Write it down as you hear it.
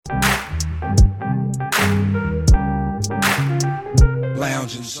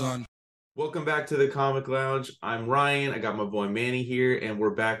lounging, son. Welcome back to the Comic Lounge. I'm Ryan. I got my boy Manny here, and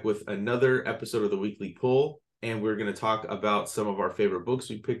we're back with another episode of the Weekly Pull. And we're going to talk about some of our favorite books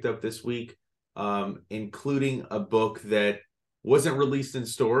we picked up this week, including a book that wasn't released in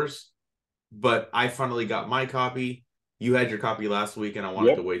stores, but I finally got my copy. You had your copy last week, and I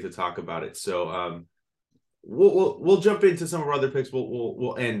wanted to wait to talk about it. So we'll jump into some of our other picks.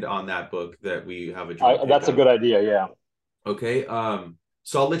 We'll end on that book that we have a joint pick That's a of. good idea, yeah. Okay.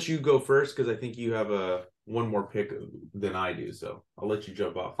 So I'll let you go first because I think you have one more pick than I do. So I'll let you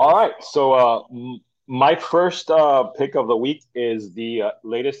jump off. All right. So my first pick of the week is the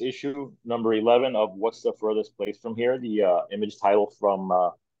latest issue, number 11 of What's the Furthest Place from Here, the image title from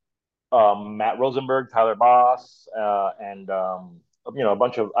Matt Rosenberg, Tyler Boss, and a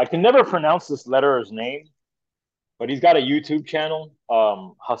bunch of, I can never pronounce this letterer's name, but he's got a YouTube channel.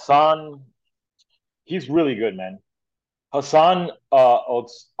 Hassan, he's really good, man. Hassan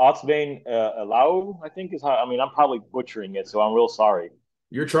Otsvein Elau, I think is how. I mean, I'm probably butchering it, so I'm real sorry.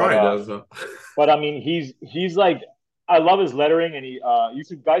 You're trying, though. But I mean, he's like, I love his lettering,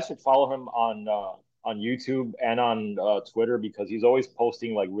 and guys should follow him on YouTube and on Twitter because he's always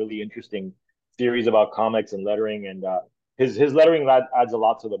posting like really interesting theories about comics and lettering, and his lettering adds a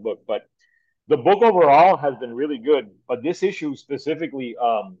lot to the book. But the book overall has been really good, but this issue specifically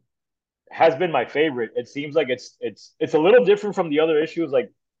has been my favorite. It seems like it's a little different from the other issues.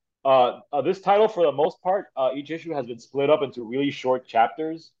 Like this title, for the most part, each issue has been split up into really short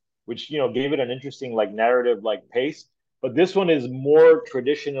chapters, which gave it an interesting like narrative like pace. But this one is more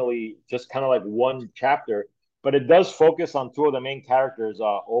traditionally just kind of like one chapter, but it does focus on two of the main characters,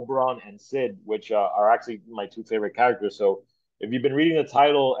 Oberon and Sid, which are actually my two favorite characters. So if you've been reading the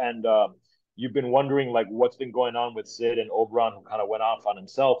title and you've been wondering like what's been going on with Sid and Oberon, who kind of went off on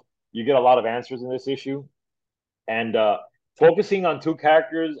himself, you get a lot of answers in this issue. And focusing on two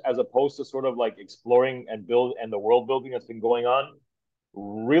characters as opposed to sort of like exploring and the world building that's been going on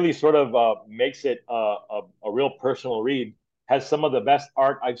really sort of makes it a real personal read. Has some of the best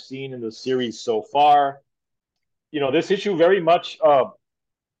art I've seen in the series so far. This issue very much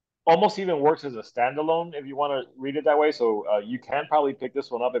almost even works as a standalone if you want to read it that way. So you can probably pick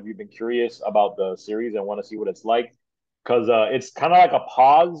this one up if you've been curious about the series and want to see what it's like, because it's kind of like a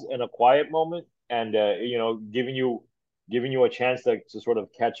pause and a quiet moment, and giving you a chance to sort of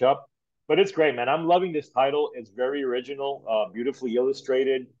catch up. But it's great, man. I'm loving this title. It's very original, beautifully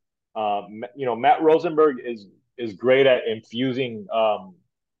illustrated. Matt Rosenberg is great at infusing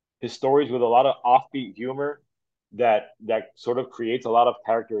his stories with a lot of offbeat humor that sort of creates a lot of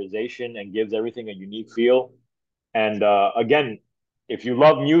characterization and gives everything a unique feel. And again, if you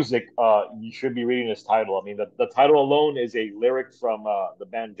love music, you should be reading this title. I mean, the title alone is a lyric from the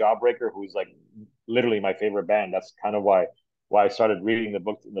band Jawbreaker, who's like literally my favorite band. That's kind of why I started reading the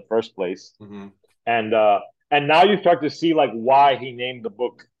book in the first place. Mm-hmm. And now you start to see like why he named the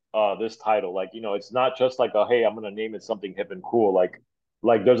book this title. Like, it's not just like hey, I'm gonna name it something hip and cool. Like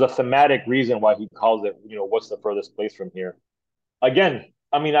there's a thematic reason why he calls it, what's the furthest place from here. Again,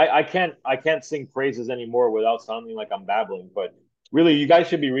 I mean, I can't sing praises anymore without sounding like I'm babbling, but really, you guys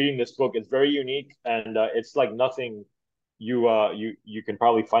should be reading this book. It's very unique, and it's like nothing you can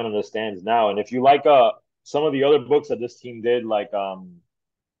probably find on the stands now. And if you like some of the other books that this team did, like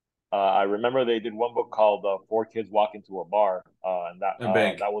I remember they did one book called Four Kids Walk into a Bar, and that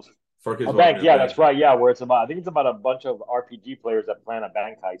was Four Kids a bank. Yeah, that's right. Yeah, where I think it's about a bunch of RPG players that plan a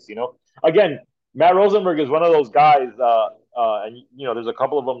bank heist. Again, Matt Rosenberg is one of those guys, and there's a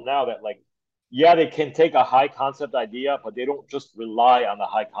couple of them now that like, yeah, they can take a high concept idea, but they don't just rely on the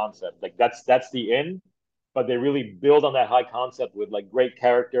high concept. Like that's the end, but they really build on that high concept with like great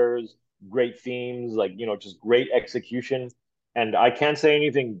characters, great themes, like just great execution. And I can't say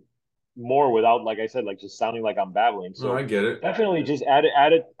anything more without, like I said, like just sounding like I'm babbling. So I get it. Definitely just add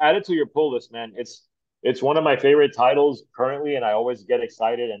it to your pull list, man. It's one of my favorite titles currently, and I always get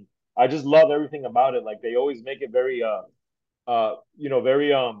excited, and I just love everything about it. Like they always make it very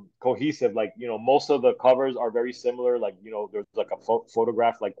very cohesive. Like most of the covers are very similar. Like there's like a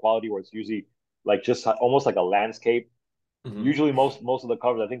photograph like quality where it's usually like just almost like a landscape. Mm-hmm. Usually most of the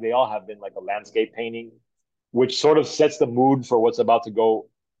covers, I think they all have been like a landscape painting, which sort of sets the mood for what's about to go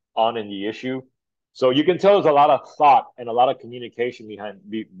on in the issue. So you can tell there's a lot of thought and a lot of communication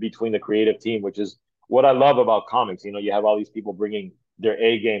between the creative team, which is what I love about comics. You have all these people bringing their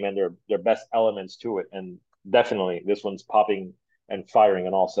A game and their best elements to it, and definitely this one's popping and firing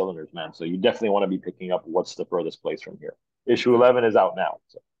on all cylinders, man. So you definitely want to be picking up What's the Furthest Place from Here. Issue 11 is out now.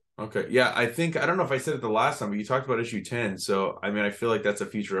 So. Okay. Yeah, I don't know if I said it the last time, but you talked about issue 10. So, I mean, I feel like that's a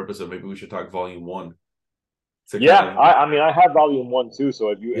future episode. Maybe we should talk volume 1. to Yeah, kind of I mean I have volume one too. So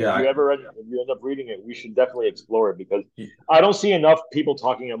if you yeah. ever if you end up reading it, we should definitely explore it because I, I don't see enough people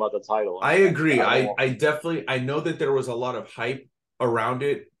talking about the title, I and agree. I don't I know. I definitely I know that there was a lot of hype around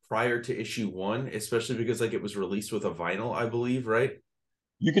it prior to issue one, especially because like it was released with a vinyl, I believe, right?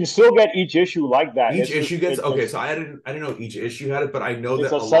 You can still get each issue like that. Each It's issue just gets okay. So I didn't know each issue had it, but I know it's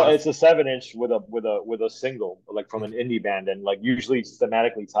that a lot of it's a 7 inch with a single like from an indie band, and like usually it's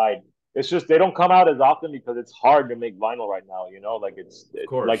thematically tied. It's just they don't come out as often because it's hard to make vinyl right now. You know, like like a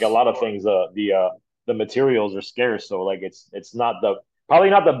course. lot of things. The materials are scarce, so like it's not the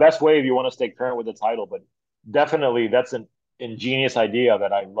probably not the best way if you want to stay current with the title, but definitely that's an ingenious idea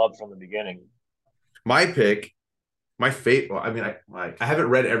that I loved from the beginning. My pick, my fate. Well, I mean, I haven't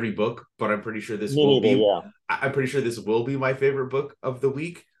read every book, but I'm pretty sure this Me will neither. be. Yeah. I'm pretty sure this will be my favorite book of the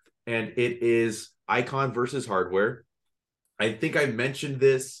week, and it is Icon versus Hardware. I think I mentioned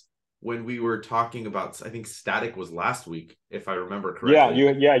this when we were talking about. I think Static was last week, if I remember correctly. You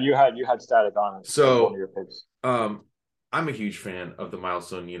had Static on it as one of So, your picks. um, I'm a huge fan of the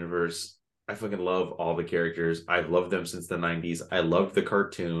Milestone universe. I fucking love all the characters. I've loved them since the '90s. I loved the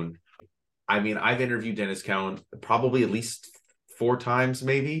cartoon. I mean, I've interviewed Dennis Cowan probably at least 4 times,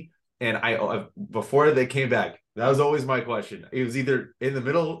 maybe. And before they came back, that was always my question. It was either in the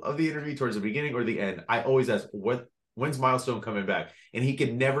middle of the interview, towards the beginning, or the end. I always ask, when's Milestone coming back? And he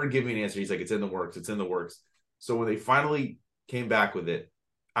could never give me an answer. He's like, it's in the works. It's in the works. So when they finally came back with it,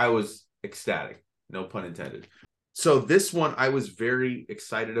 I was ecstatic. No pun intended. So this one I was very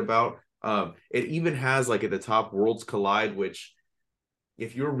excited about. It even has like at the top Worlds Collide, which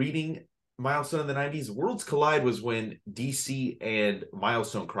if you're reading Milestone in the '90s, Worlds Collide was when DC and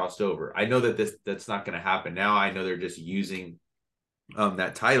Milestone crossed over. I know that that's not going to happen now. I know they're just using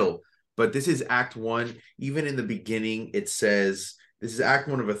that title, but this is Act One. Even in the beginning, it says this is Act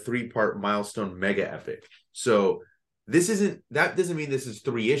One of a 3-part Milestone mega epic. So this isn't that doesn't mean this is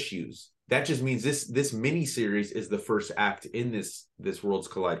 3 issues. That just means this mini series is the first act in this Worlds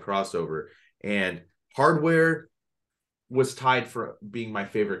Collide crossover. And Hardware was tied for being my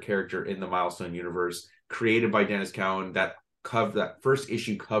favorite character in the Milestone universe, created by Dennis Cowan. That first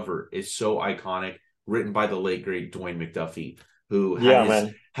issue cover is so iconic, written by the late great Dwayne McDuffie, who Yeah,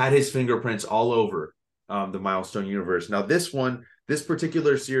 man. had his fingerprints all over the Milestone universe. Now, this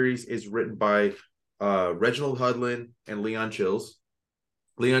particular series is written by Reginald Hudlin and Leon Chills.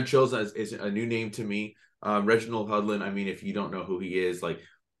 Leon Chills is a new name to me. Reginald Hudlin, I mean, if you don't know who he is, like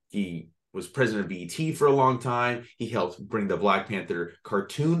he was president of BET for a long time. He helped bring the Black Panther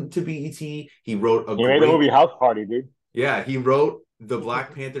cartoon to BET. He wrote a He made the great, movie House Party, dude. yeah, he wrote the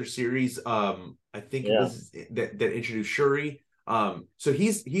Black Panther series. I think it Yeah. was that introduced Shuri. So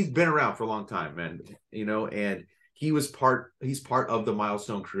he's been around for a long time, man. You know, and he's part of the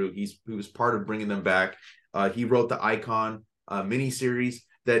Milestone crew. He was part of bringing them back. He wrote the Icon mini series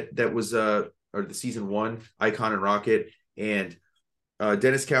that was or the season 1 Icon and Rocket, and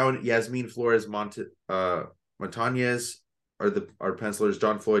Dennis Cowan, Yasmin Flores Montañez are pencilers.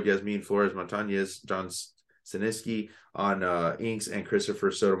 John Floyd, Yasmin Flores Montañez, John Siniski on inks, and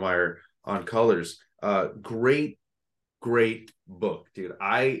Christopher Sotomayor on colors. Great book, dude.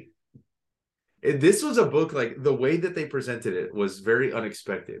 This was a book, like the way that they presented it was very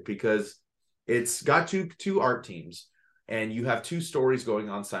unexpected because it's got two art teams and you have 2 stories going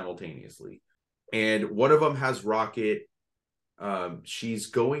on simultaneously. And one of them has Rocket. She's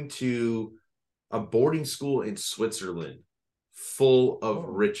going to a boarding school in Switzerland full of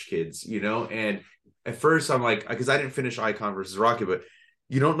rich kids, you know? And at first I'm like, because I didn't finish Icon versus Rocket, but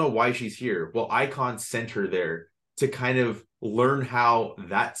you don't know why she's here. Well, Icon sent her there to kind of learn how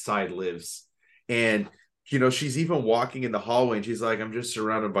that side lives. And, you know, she's even walking in the hallway and she's like, I'm just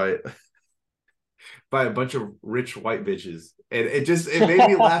surrounded by a bunch of rich white bitches. And it made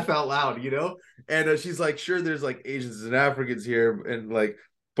me laugh out loud, you know? And she's like, sure, there's like Asians and Africans here. And like,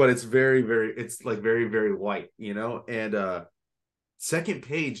 but it's it's like very, very white, you know? And second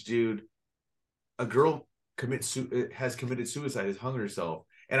page, dude, a girl has committed suicide, has hung herself.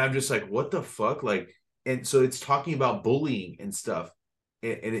 And I'm just like, what the fuck? Like, and so it's talking about bullying and stuff.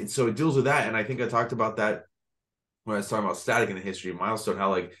 So it deals with that. And I think I talked about that when I was talking about Static in the history of Milestone,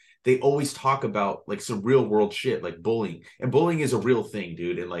 how like they always talk about like some real world shit like bullying, and bullying is a real thing,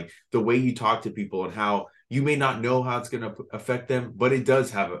 dude. And like the way you talk to people and how you may not know how it's going to affect them, but it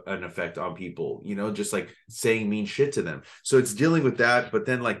does have an effect on people, you know, just like saying mean shit to them. So it's dealing with that. But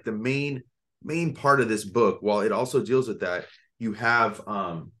then like the main part of this book, while it also deals with that, you have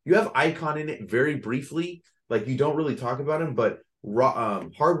Icon in it very briefly. Like you don't really talk about him, but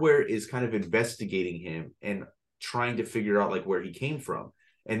Hardware is kind of investigating him and trying to figure out like where he came from.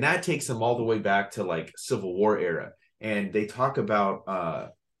 And that takes him all the way back to like Civil War era. And they talk about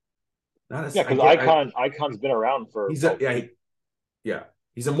not Yeah, as I because get I Icon's been around for he's a about yeah, yeah,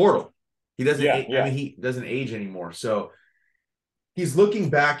 he's immortal. He doesn't yeah, I yeah. mean he doesn't age anymore. So he's looking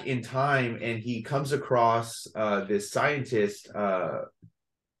back in time and he comes across this scientist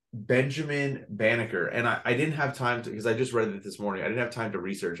Benjamin Banneker. And I didn't have time to, because I just read it this morning. I didn't have time to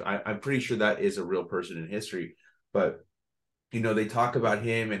research. I'm pretty sure that is a real person in history. But, they talk about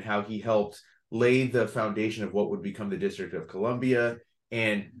him and how he helped lay the foundation of what would become the District of Columbia.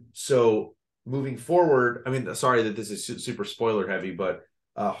 And so moving forward, I mean, sorry that this is super spoiler heavy, but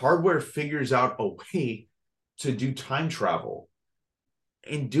Hardware figures out a way to do time travel.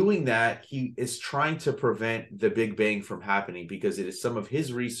 In doing that, he is trying to prevent the Big Bang from happening because it is some of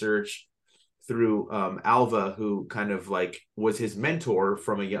his research through Alva, who kind of like was his mentor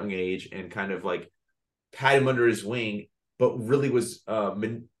from a young age and kind of like had him under his wing, but really was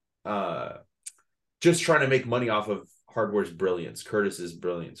just trying to make money off of Hardware's brilliance, Curtis's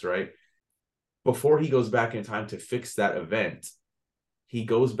brilliance, right? Before he goes back in time to fix that event, he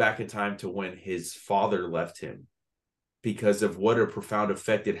goes back in time to when his father left him because of what a profound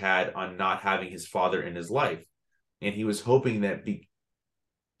effect it had on not having his father in his life. And he was hoping that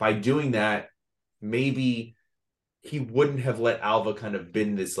by doing that, maybe he wouldn't have let Alva kind of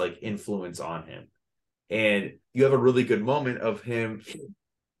been this like influence on him. And you have a really good moment of him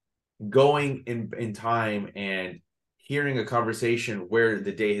going in time and hearing a conversation where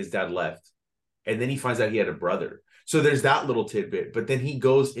the day his dad left. And then he finds out he had a brother. So there's that little tidbit. But then he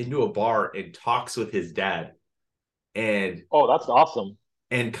goes into a bar and talks with his dad and Oh, that's awesome.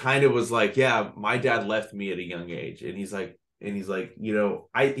 kind of was like, yeah, my dad left me at a young age. And he's like, and his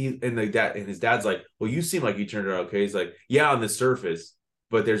dad's like, well, you seem like you turned out okay. He's like, yeah, on the surface,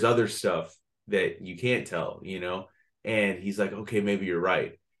 but there's other stuff that you can't tell. And he's like, okay, maybe you're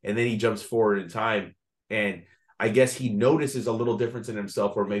right. And then he jumps forward in time, and I guess he notices a little difference in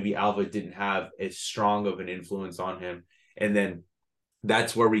himself where maybe Alva didn't have as strong of an influence on him. And then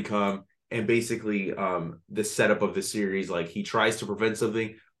that's where we come, and basically the setup of the series, like he tries to prevent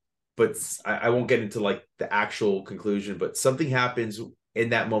something, but I won't get into like the actual conclusion, but something happens in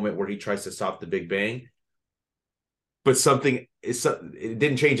that moment where he tries to stop the Big Bang, but it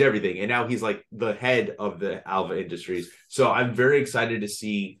didn't change everything, and now he's like the head of the Alva Industries. So I'm very excited to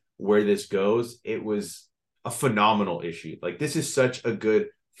see where this goes. It was a phenomenal issue. Like this is such a good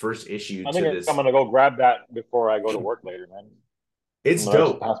first issue I to think I'm this. gonna go grab that before I go to work later, man. I'm It's gonna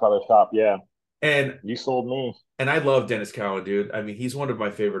actually dope. pass by the shop. Yeah, and you sold me. and I love Dennis Cowan, dude. I mean, he's one of my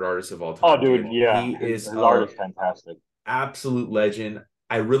favorite artists of all Oh, time, dude, dude. yeah, He is his art a is fantastic. absolute legend.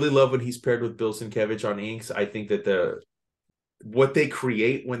 I really love when he's paired with Bill Sienkiewicz on inks. I think that what they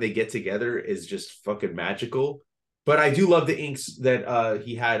create when they get together is just fucking magical. But I do love the inks that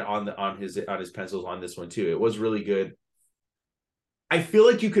he had on his pencils on this one too. It was really good. I feel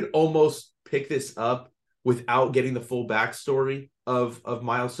like you could almost pick this up without getting the full backstory of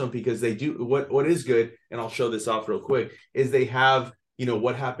Milestone, because they do what is good, and I'll show this off real quick, is they have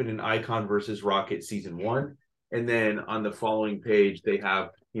what happened in Icon versus Rocket season 1, and then on the following page they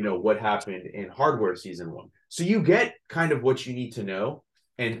have what happened in Hardware season 1. So you get kind of what you need to know,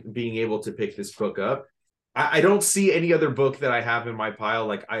 and being able to pick this book up. I don't see any other book that I have in my pile.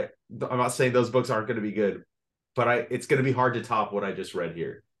 Like I'm not saying those books aren't going to be good, but it's going to be hard to top what I just read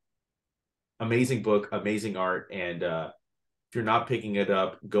here. Amazing book, amazing art, and if you're not picking it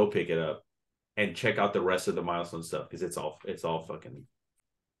up, go pick it up and check out the rest of the Milestone stuff, because it's all fucking.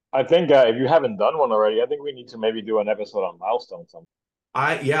 I think if you haven't done one already, I think we need to maybe do an episode on milestones.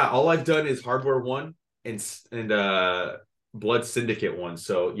 All I've done is Hardware 1 and Blood Syndicate 1.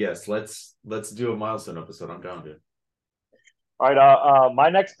 So yes, let's do a Milestone episode. I'm down, dude. All right. My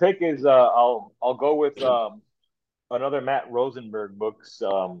next pick is I'll go with another Matt Rosenberg books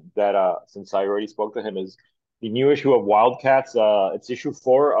that since I already spoke to him, is the new issue of Wildcats. It's issue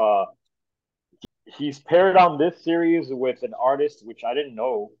 4. He's paired on this series with an artist which I didn't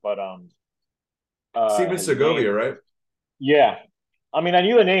know, but Steven his Segovia, name, right? yeah. I mean, I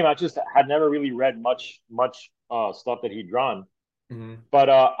knew the name. I just had never really read much stuff that he'd drawn. Mm-hmm. But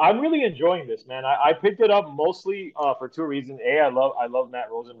I'm really enjoying this, man. I picked it up mostly for two reasons. A, I love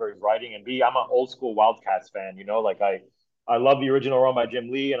Matt Rosenberg's writing, and B, I'm an old school Wildcats fan. Like I love the original run by Jim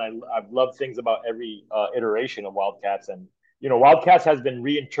Lee, and I've loved things about every iteration of Wildcats. And Wildcats has been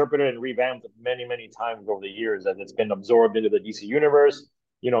reinterpreted and revamped many times over the years as it's been absorbed into the DC universe.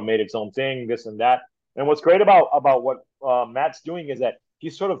 Made its own thing, this and that. And what's great about what Matt's doing is that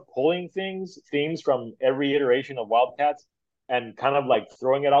he's sort of pulling themes from every iteration of Wildcats and kind of like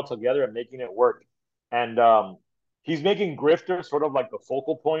throwing it all together and making it work. And he's making Grifter sort of like the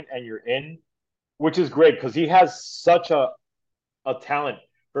focal point, and you're in, which is great because he has such a talent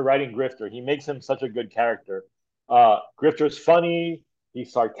for writing Grifter. He makes him such a good character. Grifter's funny.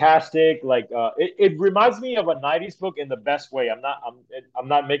 He's sarcastic. It reminds me of a '90s book in the best way. I'm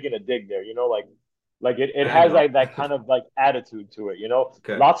not making a dig there. It I has know. like that kind of like attitude to it.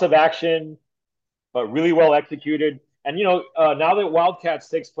 Okay. Lots of action, but really well executed. And now that Wildcats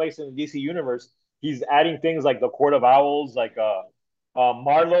takes place in the DC universe, he's adding things like the Court of Owls,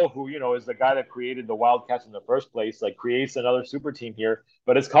 Marlowe, who is the guy that created the Wildcats in the first place, like creates another super team here,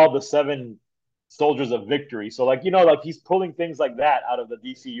 but it's called the Seven Soldiers of Victory. So he's pulling things like that out of the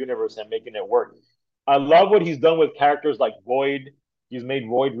DC universe and making it work. I love what he's done with characters like Void. He's made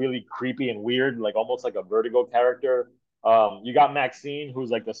Void really creepy and weird, like almost like a Vertigo character. You got Maxine,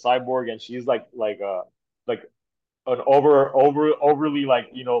 who's like the cyborg, and she's like an overly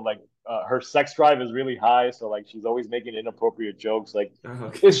her sex drive is really high, so like she's always making inappropriate jokes. Like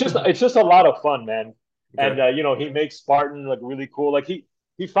Okay. it's just a lot of fun, man. And Okay. he makes Spartan like really cool. Like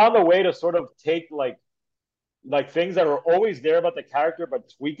he found a way to sort of take like things that are always there about the character, but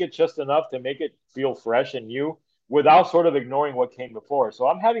tweak it just enough to make it feel fresh and new without sort of ignoring what came before. So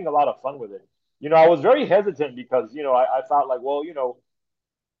I'm having a lot of fun with it. I was very hesitant because I thought like, well,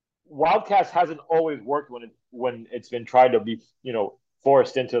 Wildcats hasn't always worked when it's been tried to be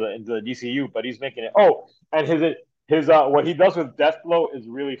forced into the DCU, but he's making it. Oh, and his what he does with Deathblow is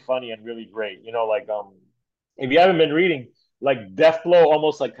really funny and really great. If you haven't been reading, like Deathblow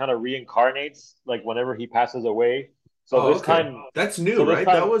almost like kind of reincarnates like whenever he passes away. So Oh, this okay. time, That's new, so this right?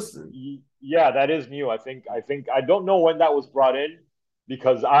 That time, was yeah, that is new. I think I don't know when that was brought in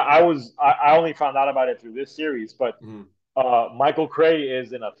because I only found out about it through this series, but mm. Michael Cray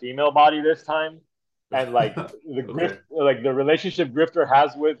is in a female body this time, and like Okay. the relationship Grifter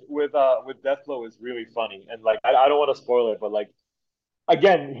has with Deathblow is really funny, and like I don't want to spoil it, but like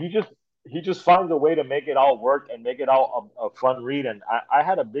again, he just finds a way to make it all work and make it all a fun read, and I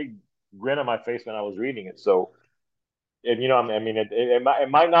had a big grin on my face when I was reading it. So and I mean,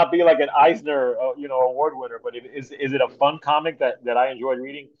 it might not be like an Eisner, award winner, but is it a fun comic that I enjoyed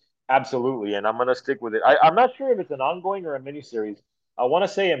reading? Absolutely, and I'm gonna stick with it. I'm not sure if it's an ongoing or a miniseries. I want to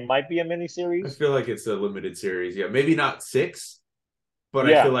say it might be a I miniseries. feel like it's a limited series. Yeah, maybe not six, but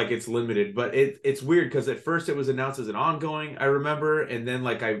I feel Yeah, like it's limited. But it's weird because at first it was announced as an ongoing, I remember, and then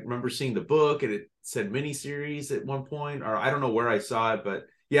like I remember seeing the book and it said miniseries at one point, or I don't know where I saw it, but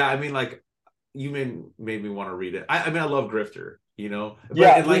yeah, I mean like you made me want to read it. I mean I love Grifter, but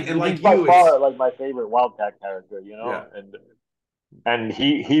yeah, and like and he's like by you, it's far like my favorite Wildcat character. yeah. And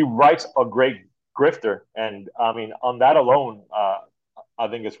he writes a great grifter, and I mean on that alone, I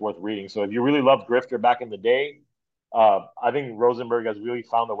think it's worth reading. So if you really loved Grifter back in the day, I think Rosenberg has really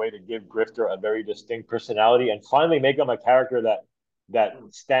found a way to give Grifter a very distinct personality and finally make him a character that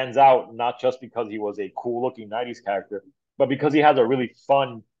stands out, not just because he was a cool looking '90s character, but because he has a really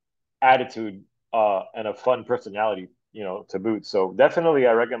fun attitude and a fun personality, to boot. So definitely,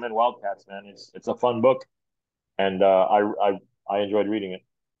 I recommend Wildcats, man. It's a fun book, and I enjoyed reading it.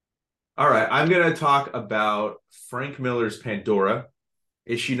 All right, I'm gonna talk about Frank Miller's Pandora,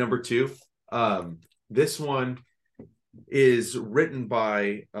 issue number 2. This one is written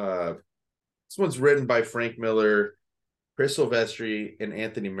by this one's written by Frank Miller, Chris Silvestri, and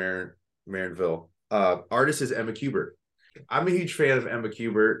Anthony Marinville. Artist is Emma Kubert. I'm a huge fan of Emma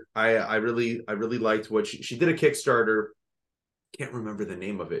Kubert. I really liked what she did a Kickstarter. Can't remember the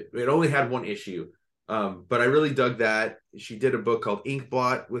name of it. It only had one issue. But I really dug that. She did a book called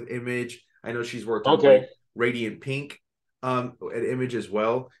Inkblot with Image. I know she's worked on Okay. Radiant Pink at Image as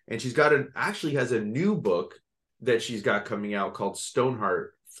well. And she's got actually has a new book that she's got coming out called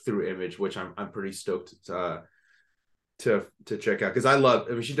Stoneheart through Image, which I'm pretty stoked to check out because I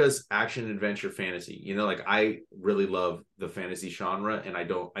mean she does action adventure fantasy, like I really love the fantasy genre, and I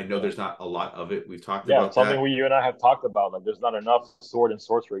know Yeah. there's not a lot of it. We've talked Yeah, about something that. you and I have talked about. Like, there's not enough sword and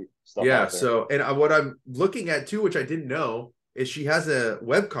sorcery stuff Yeah, out there. so and what I'm looking at too, which I didn't know, is she has a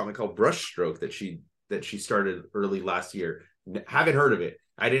web comic called Brushstroke that she started early last year. Haven't heard of it.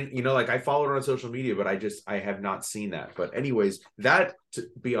 I didn't, like I followed her on social media, but I have not seen that. But anyways, that, to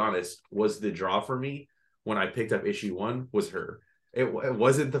be honest, was the draw for me when I picked up issue 1 was her. It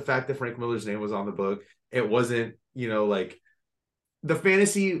wasn't the fact that Frank Miller's name was on the book. It wasn't, like the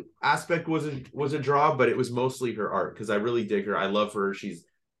fantasy aspect was a draw, but it was mostly her art because I really dig her. I love her. She's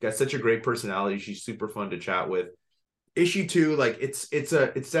got such a great personality. She's super fun to chat with. Issue 2, like it's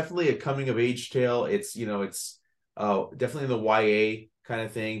definitely a coming of age tale. It's definitely the YA kind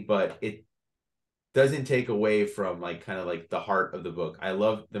of thing, but it doesn't take away from like kind of like the heart of the book. I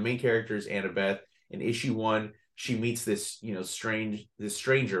love the main characters, Annabeth. In issue 1, she meets this, this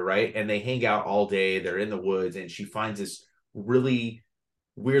stranger, right? And they hang out all day. They're in the woods, and she finds this really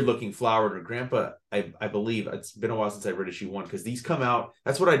weird looking flower. And her grandpa, I believe, it's been a while since I read issue 1, because these come out.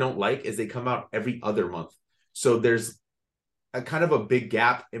 That's what I don't like, is they come out every other month. So there's a kind of a big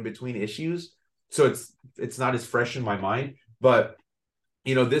gap in between issues. So it's not as fresh in my mind. But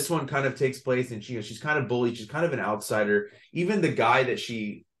this one kind of takes place, and she's kind of bullied. She's kind of an outsider. Even the guy that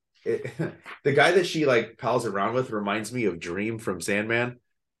she like pals around with reminds me of Dream from Sandman,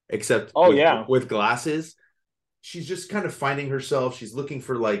 except Oh yeah. with glasses. She's just kind of finding herself. She's looking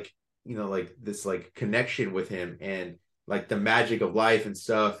for like this like connection with him, and like the magic of life and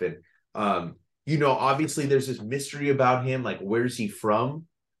stuff. And obviously there's this mystery about him, like where's he from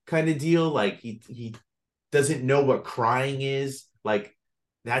kind of deal. Like he doesn't know what crying is. Like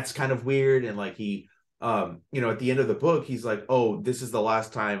that's kind of weird. And like he at the end of the book, he's like, oh, this is the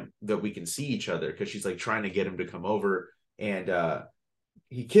last time that we can see each other, because she's like trying to get him to come over. And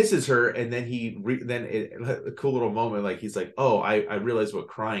he kisses her, and then a cool little moment, like he's like, oh, I realize what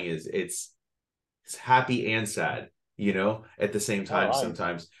crying is. It's happy and sad, at the same Oh, time nice.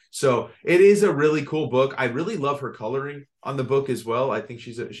 sometimes. So it is a really cool book. I really love her coloring on the book as well. I think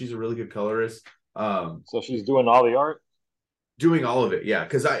she's a really good colorist. So she's doing all the art. Doing all of it, yeah,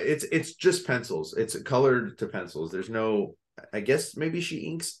 because it's just pencils. It's colored to pencils. There's no, I guess maybe she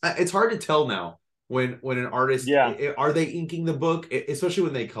inks. It's hard to tell now when an artist, Yeah. are they inking the book, especially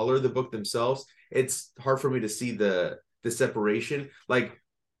when they color the book themselves. It's hard for me to see the separation. Like,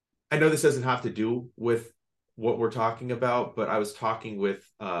 I know this doesn't have to do with what we're talking about, but I was talking with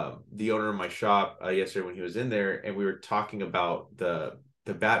the owner of my shop yesterday when he was in there, and we were talking about the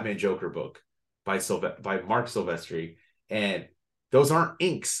Batman Joker book by Mark Silvestri. And those aren't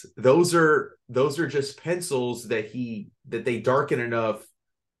inks. Those are just pencils that they darken enough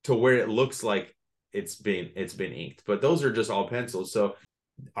to where it looks like it's been inked. But those are just all pencils. So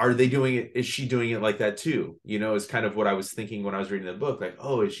are they doing it? Is she doing it like that too? Is kind of what I was thinking when I was reading the book. Like,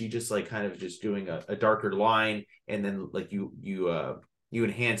 oh, is she just like kind of just doing a darker line, and then like you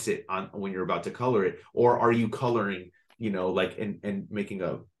enhance it on when you're about to color it, or are you coloring, like and making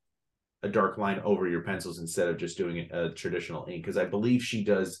a dark line over your pencils instead of just doing a traditional ink? Because I believe she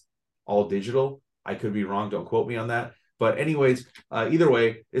does all digital. I could be wrong. Don't quote me on that. But anyways, either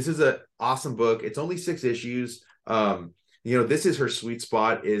way, this is an awesome book. It's only 6 issues. This is her sweet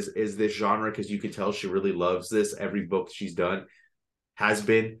spot, is this genre, because you can tell she really loves this. Every book she's done has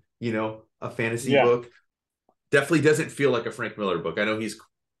been, a fantasy Yeah. book. Definitely doesn't feel like a Frank Miller book. I know he's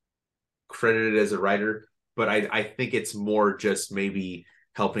credited as a writer, but I think it's more just maybe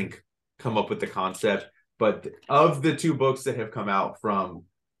helping come up with the concept. But of the 2 books that have come out from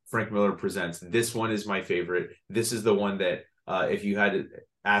Frank Miller Presents, this one is my favorite. This is the one that if you had to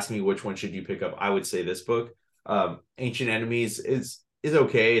ask me which one should you pick up, I would say this book. Ancient Enemies is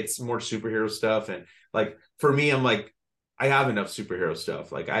okay. It's more superhero stuff, and like for me, I'm like, I have enough superhero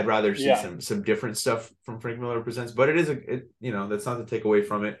stuff. Like I'd rather see Yeah. some different stuff from Frank Miller Presents. But it is that's not to take away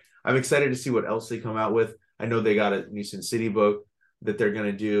from it. I'm excited to see what else they come out with. I know they got a new Sin City book that they're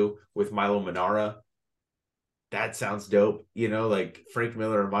gonna do with Milo Manara. That sounds dope. Like Frank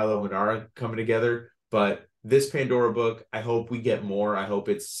Miller and Milo Manara coming together. But this Pandora book, I hope we get more. I hope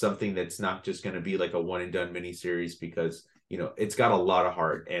it's something that's not just going to be like a one and done miniseries, because it's got a lot of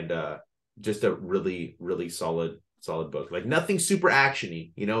heart, and just a really, really solid book. Like nothing super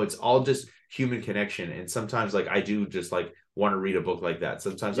actiony. It's all just human connection. And sometimes like I do just like want to read a book like that.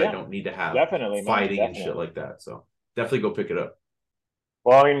 Sometimes I Yeah. don't need to have Definitely, man. fighting and shit Definitely. like that. So definitely go pick it up.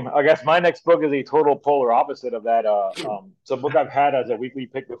 Well, I mean, I guess my next book is a total polar opposite of that. It's a book I've had as a weekly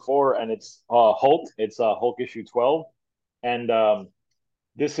pick before, and it's Hulk. It's Hulk issue 12, and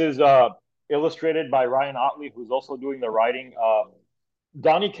this is illustrated by Ryan Otley, who's also doing the writing.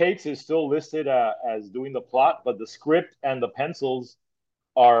 Donnie Cates is still listed as doing the plot, but the script and the pencils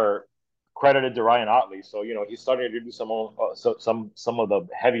are credited to Ryan Otley. So he's starting to do some of the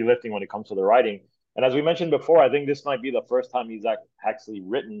heavy lifting when it comes to the writing. And as we mentioned before, I think this might be the first time he's actually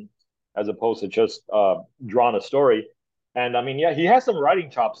written, as opposed to just drawn a story. And I mean, yeah, he has some writing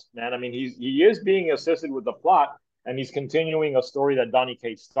chops, man. I mean, he is being assisted with the plot, and he's continuing a story that Donny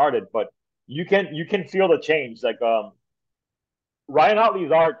Cates started. But you can feel the change. Like Ryan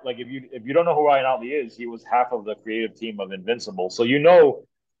Otley's art, like if you don't know who Ryan Otley is, he was half of the creative team of Invincible. So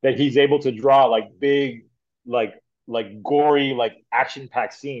that he's able to draw like big, like gory, like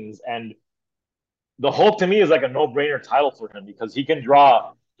action-packed scenes. And the Hulk to me is like a no-brainer title for him, because he can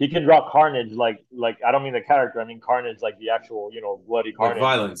draw Carnage, like I don't mean the character, I mean Carnage, like the actual, bloody Like Carnage,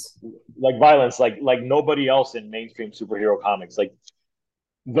 violence. like violence, like nobody else in mainstream superhero comics. Like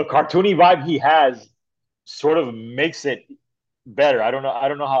the cartoony vibe he has sort of makes it better. I don't know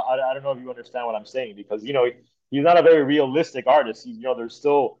how. I don't know if you understand what I'm saying because he's not a very realistic artist. There's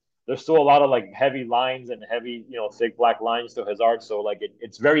still a lot of like heavy lines and heavy thick black lines to his art. So like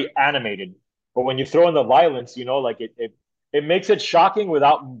it's very animated. But when you throw in the violence, like it makes it shocking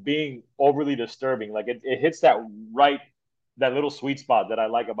without being overly disturbing. Like it hits that little sweet spot that I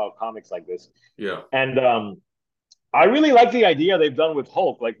like about comics like this. Yeah. And I really like the idea they've done with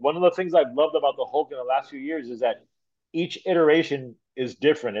Hulk. Like one of the things I've loved about the Hulk in the last few years is that each iteration is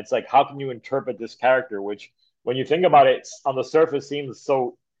different. It's like how can you interpret this character? Which, when you think about it, on the surface seems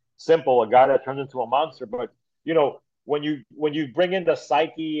so simple. A guy that turns into a monster, but when you bring in the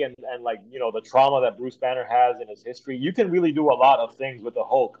psyche and like the trauma that Bruce Banner has in his history, you can really do a lot of things with the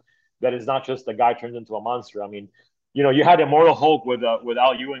Hulk. That is not just the guy turns into a monster. I mean, you had Immortal Hulk with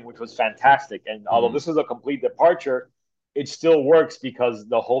Al Ewing, which was fantastic. And although Mhm. this is a complete departure, it still works because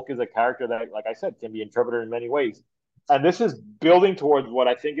the Hulk is a character that, like I said, can be interpreted in many ways. And this is building towards what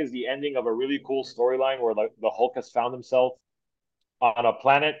I think is the ending of a really cool storyline where the Hulk has found himself on a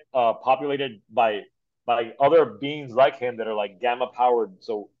planet populated by other beings like him that are like gamma powered.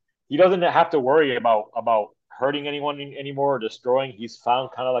 So he doesn't have to worry about hurting anyone anymore or destroying. He's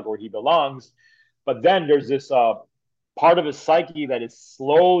found kind of like where he belongs. But then there's this part of his psyche that is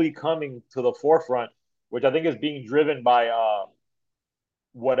slowly coming to the forefront, which I think is being driven by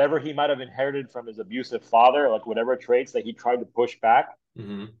whatever he might have inherited from his abusive father, like whatever traits that he tried to push back,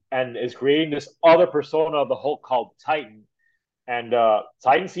 Mhm. and is creating this other persona of the Hulk called Titan. And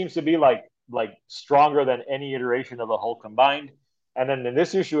Titan seems to be like stronger than any iteration of the Hulk combined. And then in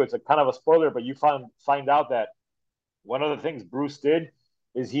this issue, it's a kind of a spoiler, but you find out that one of the things Bruce did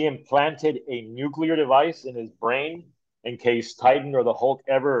is he implanted a nuclear device in his brain in case Titan or the Hulk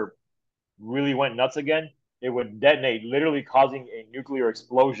ever really went nuts again. It would detonate, literally causing a nuclear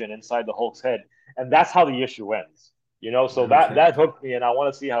explosion inside the Hulk's head, and that's how the issue ends. So Okay. that hooked me, and I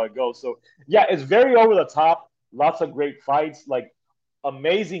want to see how it goes. So yeah, it's very over the top. Lots of great fights, like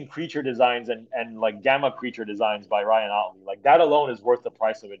amazing creature designs and like gamma creature designs by Ryan Otley. Like that alone is worth the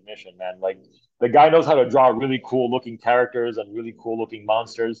price of admission, man. Like the guy knows how to draw really cool looking characters and really cool looking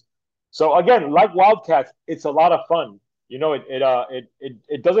monsters. So again, like Wildcats, it's a lot of fun.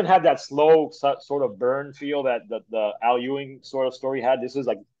 It doesn't have that slow sort of burn feel that the Al Ewing sort of story had. This is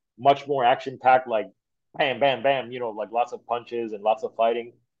like much more action packed, like bam, bam, bam. Like lots of punches and lots of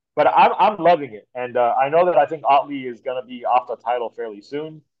fighting. But I'm loving it, and I know that I think Otley is going to be off the title fairly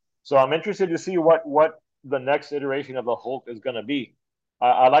soon. So I'm interested to see what the next iteration of the Hulk is going to be.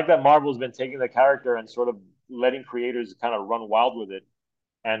 I like that Marvel's been taking the character and sort of letting creators kind of run wild with it.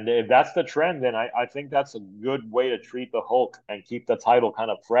 And if that's the trend, then I think that's a good way to treat the Hulk and keep the title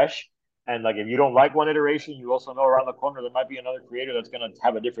kind of fresh. And like if you don't like one iteration, you also know around the corner there might be another creator that's going to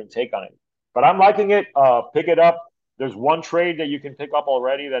have a different take on it. But I'm liking it. Pick it up. There's one trade that you can pick up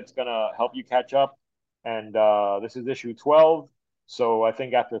already that's going to help you catch up. And this is issue 12. So I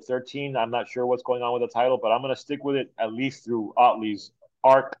think after 13, I'm not sure what's going on with the title, but I'm going to stick with it at least through Otley's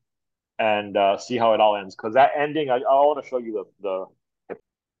arc and see how it all ends. Because that ending, I want to show you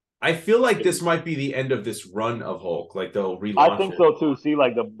I feel like the this might be the end of this run of Hulk. Like they'll I relaunch think it. so too. See,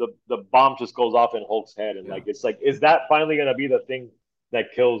 like the bomb just goes off in Hulk's head, and Yeah. like it's like, is that finally gonna be the thing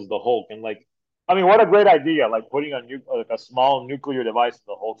that kills the Hulk? And like, I mean, what a great idea! Like putting like a small nuclear device in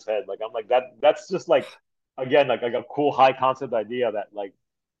the Hulk's head. Like I'm like that's just like again like a cool high concept idea that like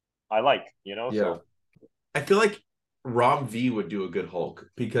I like. Yeah. So I feel like Rom V would do a good Hulk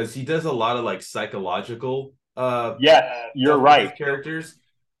because he does a lot of like psychological yes, you're stuff with his right. characters.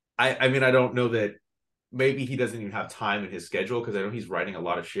 I mean I don't know that maybe he doesn't even have time in his schedule because I know he's writing a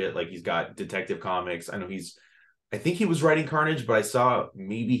lot of shit. Like he's got Detective Comics. I think he was writing Carnage, but I saw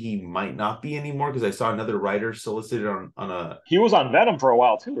maybe he might not be anymore because I saw another writer solicited on a He was on Venom for a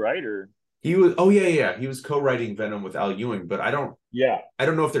while too, right? Or he was oh yeah, he was co-writing Venom with Al Ewing, but yeah, I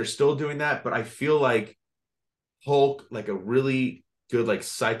don't know if they're still doing that, but I feel like Hulk, like a really good like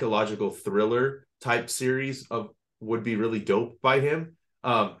psychological thriller type series of would be really dope by him.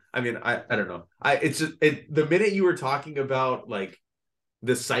 I mean, I don't know. It's just the minute you were talking about like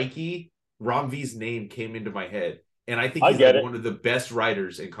the psyche, Rom V's name came into my head. And I think I he's like get it. one of the best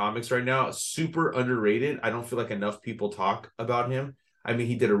writers in comics right now. Super underrated. I don't feel like enough people talk about him. I mean,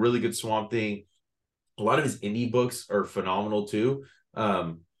 he did a really good Swamp Thing. A lot of his indie books are phenomenal too.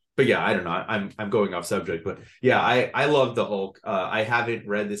 But yeah, I don't know. I'm going off subject, but yeah, I love the Hulk. I haven't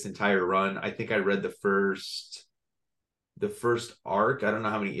read this entire run. I think I read the first arc. I don't know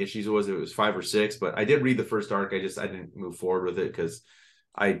how many issues it was. It was 5 or 6, but I did read the first arc. I didn't move forward with it because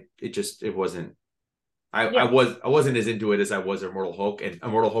it wasn't. I Yeah, wasn't as into it as I was Immortal Hulk, and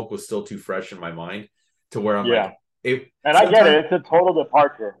Immortal Hulk was still too fresh in my mind. to where I'm Yeah. like it And I get sometimes. it. It's a total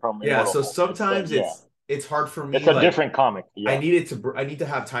departure from Yeah, Immortal so Hulk. sometimes Yeah. it's hard for It's me. a Like different comic. Yeah. I need to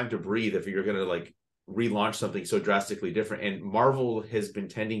have time to breathe if you're gonna like relaunch something so drastically different. And Marvel has been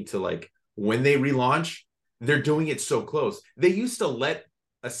tending to like when they relaunch, they're doing it so close. They used to let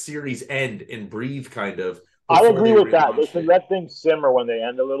a series end and breathe kind of I before agree they with that. They relaunched should it. let things simmer when they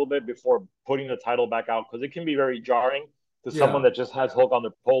end a little bit before putting the title back out because it can be very jarring to someone Yeah. that just has Hulk on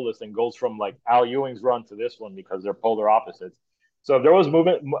their pull list and goes from like Al Ewing's run to this one because they're polar opposites. So if there was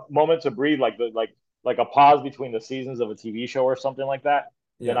moment to breathe, like a pause between the seasons of a TV show or something like that,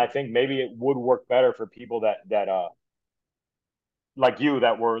 then Yeah. I think maybe it would work better for people that like you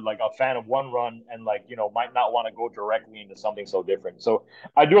that were like a fan of one run and like might not want to go directly into something so different. So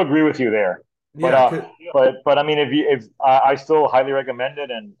I do agree with you there. But Yeah. but I mean if I still highly recommend it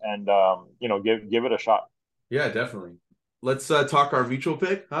and give it a shot. Yeah, definitely. Let's talk our mutual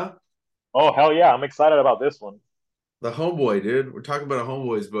pick, huh? Oh hell yeah, I'm excited about this one. The Homeboy, dude. We're talking about a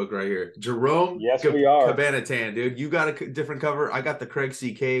Homeboy's book right here. Jerome Yes, we are. Cabanatan, dude. You got a different cover. I got the Craig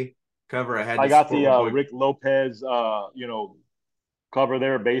CK cover. I had I to got support the my boy. Rick Lopez cover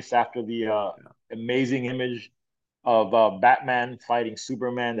there based after the amazing image of Batman fighting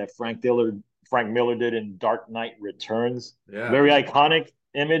Superman that Frank Miller did in Dark Knight Returns. Yeah, Very man. iconic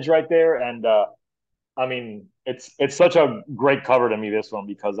image right there, and I mean it's such a great cover to me this one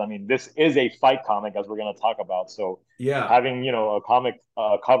because I mean this is a fight comic as we're going to talk about. So Yeah, having a comic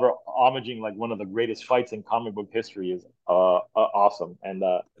cover homaging like one of the greatest fights in comic book history is awesome. And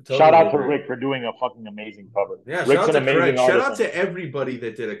shout totally out to agree. Rick for doing a fucking amazing cover. Yeah, shout Rick's out an to Craig. amazing Shout artist, out and to everybody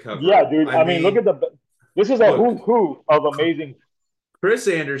that did a yeah, cover. dude. I I mean, look mean, at this is a look, who's who of amazing. Chris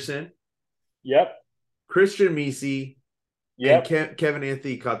Anderson, Yep, Christian Misi, and yep. Kevin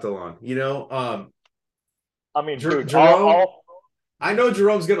Anthony Catalan. I mean, dude, Jerome. all I know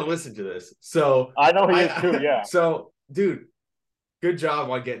Jerome's gonna listen to this, so I know he is too. Yeah, dude, good job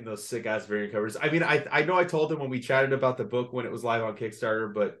on getting those sick ass variant covers. I mean, I know I told him when we chatted about the book when it was live on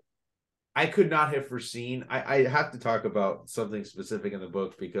Kickstarter, but I could not have foreseen. I have to talk about something specific in the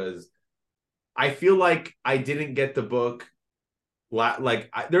book because I feel like I didn't get the book.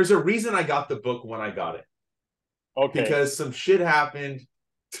 There's a reason I got the book when I got it okay. because some shit happened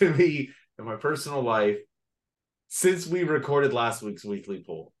to me in my personal life since we recorded last week's weekly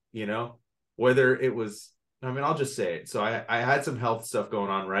poll. Whether it was, I mean, I'll just say it. So I had some health stuff going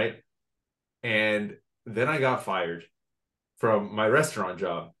on, right? And then I got fired from my restaurant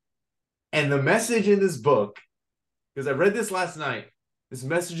job. And the message in this book, because I read this last night, this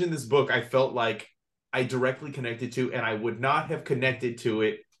message in this book, I felt like I directly connected to, and I would not have connected to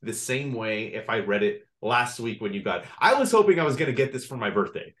it the same way if I read it last week when you got it. I was hoping I was going to get this for my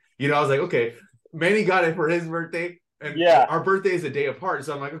birthday. I was like, okay, Manny got it for his birthday, and Yeah, our birthday is a day apart.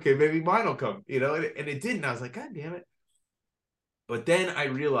 So I'm like, okay, maybe mine will come, and it didn't. I was like, God damn it. But then I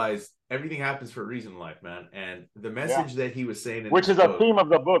realized everything happens for a reason in life, man. And the yeah. message that he was saying in Which this is a book, theme of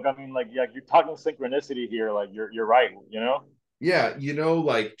the book. I mean, like, yeah, you're talking synchronicity here. Like, you're right. yeah,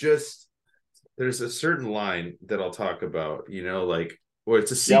 like just there's a certain line that I'll talk about, or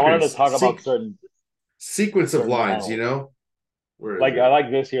it's a Yeah, I wanted to talk about sequence of certain lines, panels. Where is Like, I it?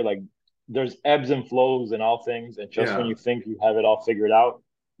 like this here. Like, there's ebbs and flows in all things, and just when Yeah, you think you have it all figured out,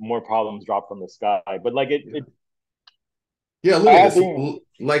 more problems drop from the sky. But like yeah. it Yeah, look at all this. being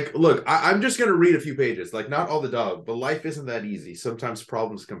Look, I'm just gonna read a few pages. Like, not all the dog, but life isn't that easy. Sometimes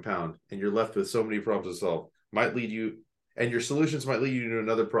problems compound, and you're left with so many problems to solve. Might lead you, and your solutions might lead you to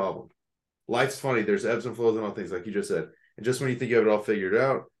another problem. Life's funny. There's ebbs and flows and all things, like you just said. And just when you think you have it all figured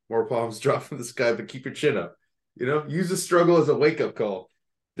out, more problems drop from the sky. But keep your chin up. Use the struggle as a wake up call.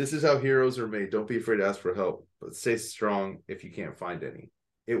 This is how heroes are made. Don't be afraid to ask for help, but stay strong if you can't find any.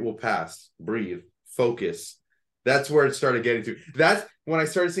 It will pass. Breathe. Focus. That's where it started getting to. That's when I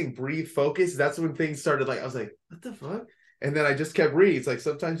started saying breathe, focus. That's when things started I was like, what the fuck? And then I just kept reading. It's like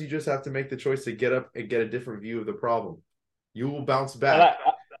sometimes you just have to make the choice to get up and get a different view of the problem. You will bounce and back.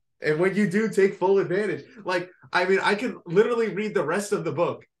 And when you do, take full advantage. I mean, I can literally read the rest of the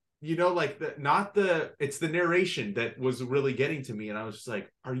book. It's the narration that was really getting to me. And I was just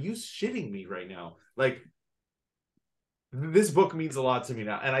like, are you shitting me right now? This book means a lot to me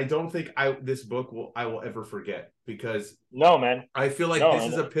now. And I don't think this book I will ever forget because no, man, I feel like no, this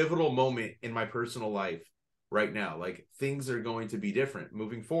and is a pivotal moment in my personal life right now. Like things are going to be different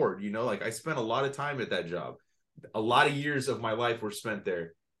moving forward. I spent a lot of time at that job. A lot of years of my life were spent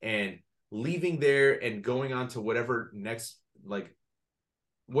there, and leaving there and going on to whatever next,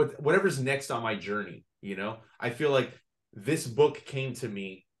 whatever's next on my journey. I feel like this book came to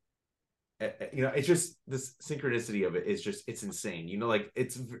me it's just this synchronicity of it is just it's insane. Like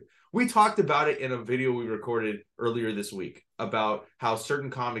we talked about it in a video we recorded earlier this week about how certain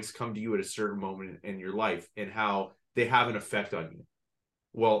comics come to you at a certain moment in your life and how they have an effect on you.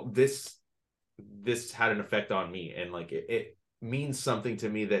 Well, this had an effect on me, and like it means something to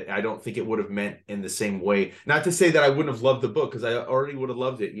me that I don't think it would have meant in the same way. Not to say that I wouldn't have loved the book, because I already would have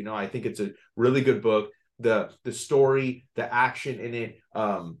loved it. I think it's a really good book. The story, the action in it,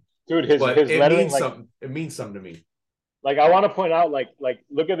 dude, his it lettering, means something. It means something to me. Like I want to point out, like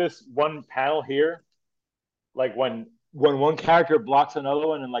look at this one panel here, like when one character blocks another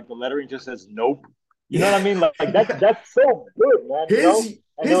one, and like the lettering just says nope. You know what I mean? Like that's so good, man.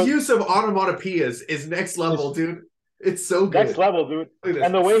 His use of onomatopoeias is next level, dude. It's so good. Next level, dude.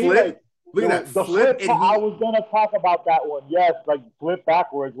 And the way flip, look at that the flip. I was gonna talk about that one. Yes, like flip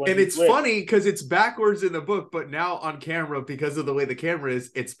backwards. And it's funny because it's backwards in the book, but now on camera, because of the way the camera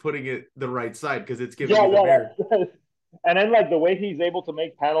is, it's putting it the right side because it's giving you the mirror. And then like the way he's able to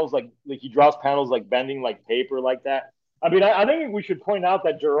make panels, like he draws panels like bending like paper like that. I mean, I think we should point out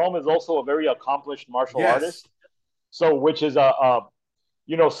that Jerome is also a very accomplished martial artist. So, which is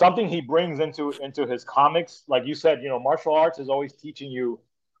something he brings into his comics. Like you said, martial arts is always teaching you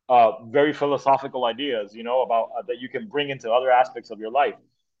very philosophical ideas, about that you can bring into other aspects of your life.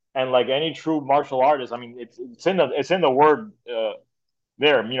 And like any true martial artist, I mean, it's in the word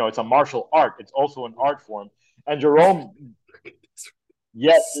there. It's a martial art. It's also an art form. And Jerome,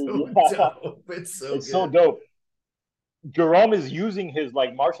 yes, it's so dope. Jerome is using his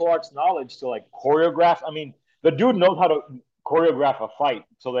like martial arts knowledge to like choreograph. I mean, the dude knows how to choreograph a fight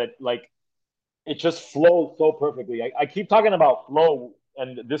so that like it just flows so perfectly. I keep talking about flow,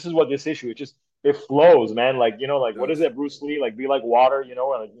 and this is what this issue. It flows, man. Like like what is it, Bruce Lee? Like be like water,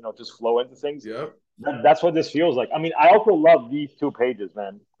 and just flow into things. Yep. That's what this feels like. I mean, I also love these 2 pages,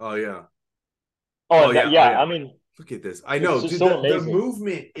 man. Oh yeah. Yeah. I mean, look at this. I know, dude. So the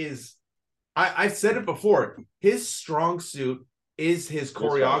movement is. I've said it before. His strong suit is his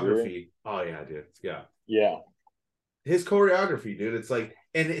choreography. Oh yeah, dude. Yeah. Yeah. His choreography, dude. It's like,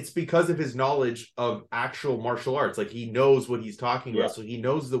 and it's because of his knowledge of actual martial arts. Like he knows what he's talking about, so he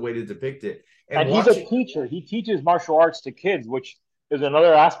knows the way to depict it. And he's a teacher. He teaches martial arts to kids, which is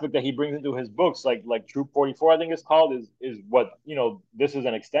another aspect that he brings into his books, like Troop 44, I think it's called, is what this is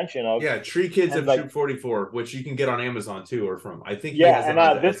an extension of. Yeah, Tree Kids of Troop 44, which you can get on Amazon too, or from I think. Yeah,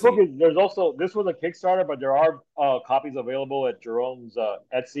 and this book this was a Kickstarter, but there are copies available at Jerome's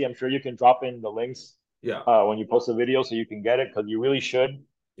Etsy. I'm sure you can drop in the links. Yeah. When you post a video, so you can get it, because you really should.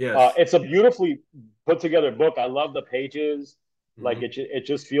 Yes. It's a beautifully put together book. I love the pages. Like it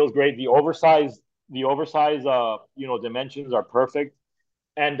just feels great. The oversized dimensions are perfect.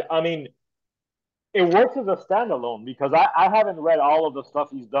 And I mean, it works as a standalone, because I haven't read all of the stuff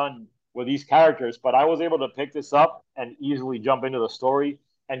he's done with these characters, but I was able to pick this up and easily jump into the story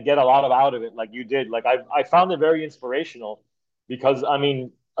and get a lot out of it, like you did. Like I found it very inspirational, because I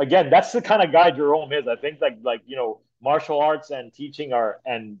mean, again, that's the kind of guy Jerome is. I think like martial arts and teaching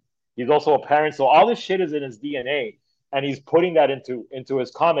and he's also a parent, so all this shit is in his DNA, and he's putting that into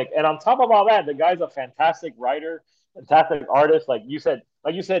his comic. And on top of all that, the guy's a fantastic writer, fantastic artist. Like you said,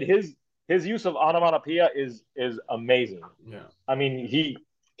 his use of onomatopoeia is amazing. Yeah. I mean, he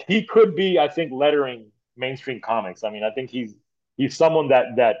could be, I think, lettering mainstream comics. I mean, I think he's someone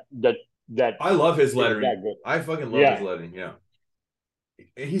that I love his lettering. I fucking love his lettering. Yeah.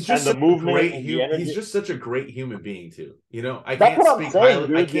 He's just the movement, he's just such a great human being too. I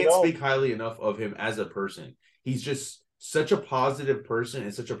can't speak highly enough of him as a person. He's just such a positive person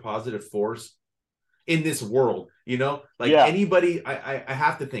and such a positive force in this world. Anybody, I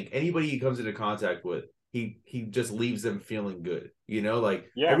have to think anybody he comes into contact with, he just leaves them feeling good.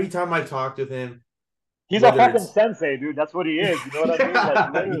 Every time I talked with him, he's a fucking sensei, dude. That's what he is. You know what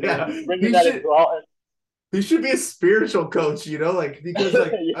I mean? Like, bringing that into all. He should be a spiritual coach, because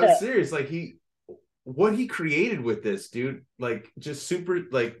I'm serious. Like what he created with this dude, like just super,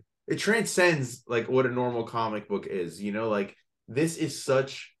 like it transcends like what a normal comic book is. Like this is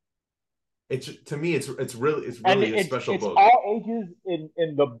such. To me, it's really a special book. It's all ages in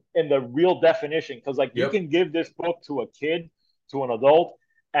the real definition, because like you can give this book to a kid, to an adult,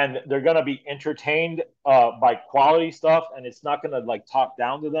 and they're gonna be entertained by quality stuff, and it's not gonna like talk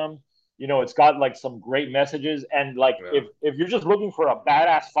down to them. It's got like some great messages, and like if you're just looking for a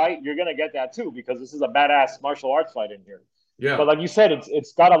badass fight, you're gonna get that too, because this is a badass martial arts fight in here. Yeah. But like you said,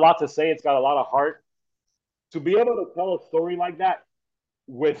 it's got a lot to say. It's got a lot of heart. To be able to tell a story like that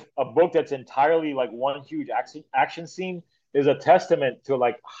with a book that's entirely like one huge action scene is a testament to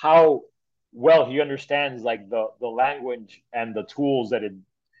like how well he understands like the language and the tools that it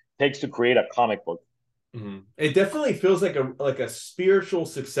takes to create a comic book. It definitely feels like a spiritual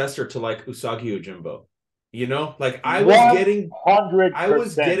successor to like Usagi Yojimbo. You know, like I was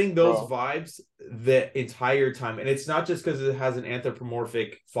 100%, getting those bro. vibes the entire time, and it's not just because it has an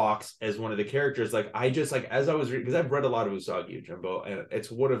anthropomorphic fox as one of the characters. Like I just like as I was reading, because I've read a lot of Usagi Yojimbo, and it's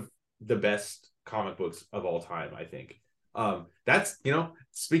one of the best comic books of all time, I think. That's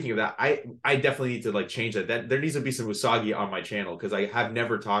speaking of that, I definitely need to like change that. That there needs to be some Usagi on my channel because I have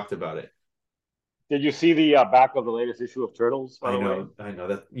never talked about it. Did you see the back of the latest issue of Turtles, by the way? I know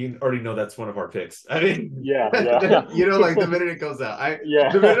that you already know that's one of our picks. I mean, Yeah, yeah. like the minute it goes out, Yeah.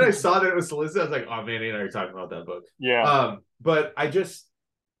 the minute I saw that it was solicited, I was like, oh man, and I are talking about that book. Yeah. But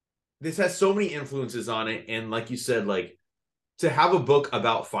this has so many influences on it, and like you said, like to have a book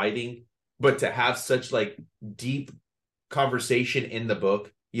about fighting, but to have such like deep conversation in the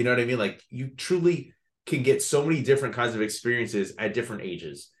book, you know what I mean? Like you truly can get so many different kinds of experiences at different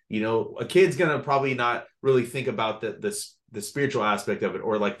ages. A kid's gonna probably not really think about the spiritual aspect of it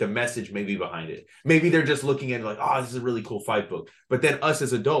or like the message maybe behind it. Maybe they're just looking at it like, oh, this is a really cool fight book. But then us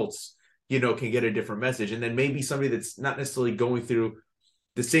as adults, can get a different message. And then maybe somebody that's not necessarily going through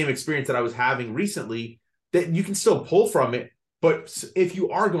the same experience that I was having recently, that you can still pull from it. But if you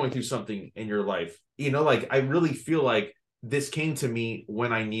are going through something in your life, like I really feel like this came to me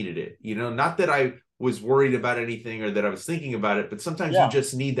when I needed it. Not that I was worried about anything or that I was thinking about it, but sometimes you Yeah.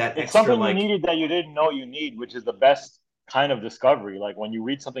 just need that It's extra something you like, needed that you didn't know you need, which is the best kind of discovery. Like when you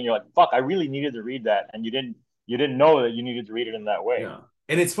read something, you're like, fuck, I really needed to read that. And you didn't know that you needed to read it in that way. yeah.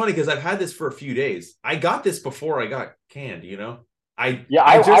 And it's funny because I've had this for a few days. I got this before I got canned. I Yeah,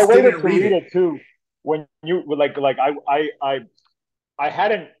 I I just waited didn't to read read it. it too. When you like I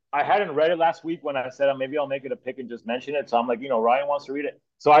hadn't read it last week when I said maybe I'll make it a pick and just mention it. So I'm like, Ryan wants to read it.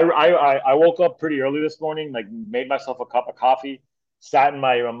 So I woke up pretty early this morning, like made myself a cup of coffee, sat in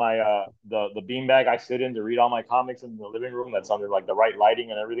my the beanbag I sit in to read all my comics in the living room that's under like the right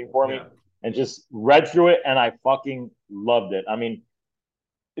lighting and everything for me, Yeah. and just read through it, and I fucking loved it. I mean,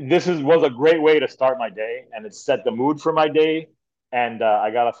 was a great way to start my day, and it set the mood for my day, and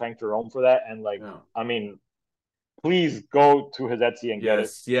I gotta thank Jerome for that. And like, Yeah. I mean, please go to his Etsy and get it.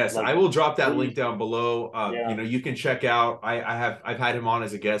 Yes. Like, I will drop that link please, down below. yeah, You can check out. I've had him on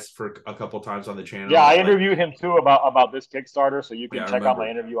as a guest for a couple times on the yeah. channel, I and like, interviewed him too about this Kickstarter, so you yeah, can I check out my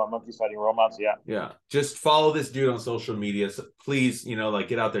remember. interview on Monkey Fighting Robots. Yeah, Yeah, just follow this dude on social media. So please, like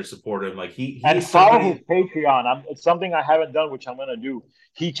get out there, support him. Like and he's follow his somebody. Patreon. It's something I haven't done, which I'm gonna do.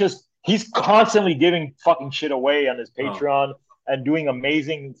 He's constantly giving fucking shit away on his Oh, Patreon and doing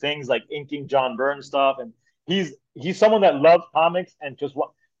amazing things like inking John Byrne stuff. And he's someone that loves comics and just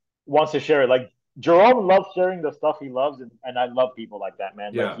wants to share it. Like Jerome loves sharing the stuff he loves, and I love people like that,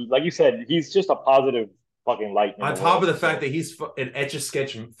 man. Like yeah. like you said, he's just a positive fucking light in On the top of world. the fact So, that he's an etch a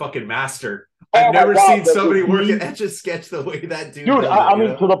sketch fucking master, I've oh my never god, seen somebody work an he etch a sketch the way that dude dude, does it. I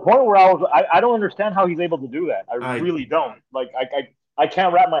mean, to the point where I don't understand how he's able to do that. I I really don't. Like, I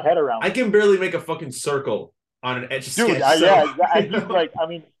can't wrap my head around I it. can barely make a fucking circle on an etch a Dude, sketch. So yeah, and he's like, I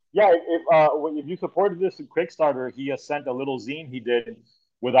mean, yeah, if you supported this in Quickstarter, he has sent a little zine he did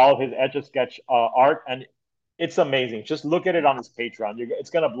with all of his Etch a Sketch art, and it's amazing. Just look at it on his Patreon. It's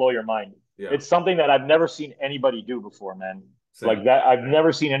gonna blow your mind. yeah, It's something that I've never seen anybody do before, man. Like same. that, I've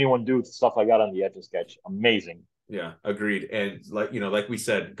never seen anyone do stuff like that on the Etch a Sketch. Amazing. Yeah, agreed. And like we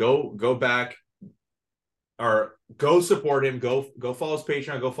said, go back or go support him. Go follow his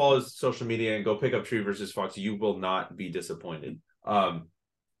Patreon. Go follow his social media, and go pick up Tree versus Fox. You will not be disappointed.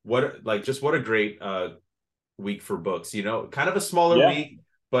 What a great week for books. Kind of a smaller Yeah, week,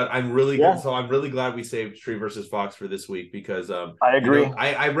 but I'm really good. yeah, So I'm really glad we saved Tree versus Fox for this week because I agree.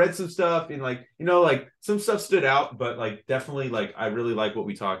 I read some stuff and like some stuff stood out, but like definitely like I really like what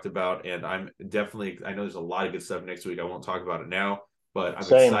we talked about, and I know there's a lot of good stuff next week. I won't talk about it now, but I'm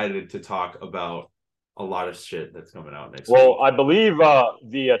Same. excited to talk about a lot of shit that's coming out next Well, week. I believe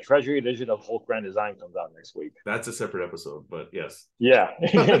the Treasury edition of Hulk Grand Design comes out next week. That's a separate episode, but yes. Yeah,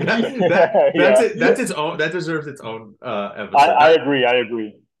 That's yeah. it. That's its own. That deserves its own I, episode. I agree. I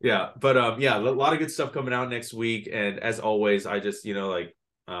agree. Yeah, but yeah, a lot of good stuff coming out next week. And as always, I just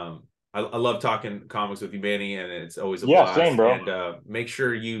I love talking comics with you, Manny, and it's always a Yeah, same, blast. bro. And make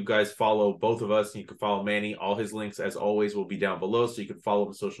sure you guys follow both of us. You can follow Manny. All his links, as always, will be down below, so you can follow him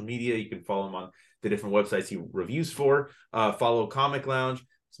on social media. You can follow him on the different websites he reviews for. Follow Comic Lounge.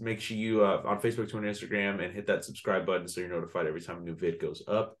 So make sure you on Facebook, Twitter, and Instagram, and hit that subscribe button so you're notified every time a new vid goes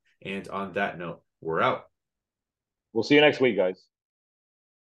up. And on that note, we're out. We'll see you next week, guys.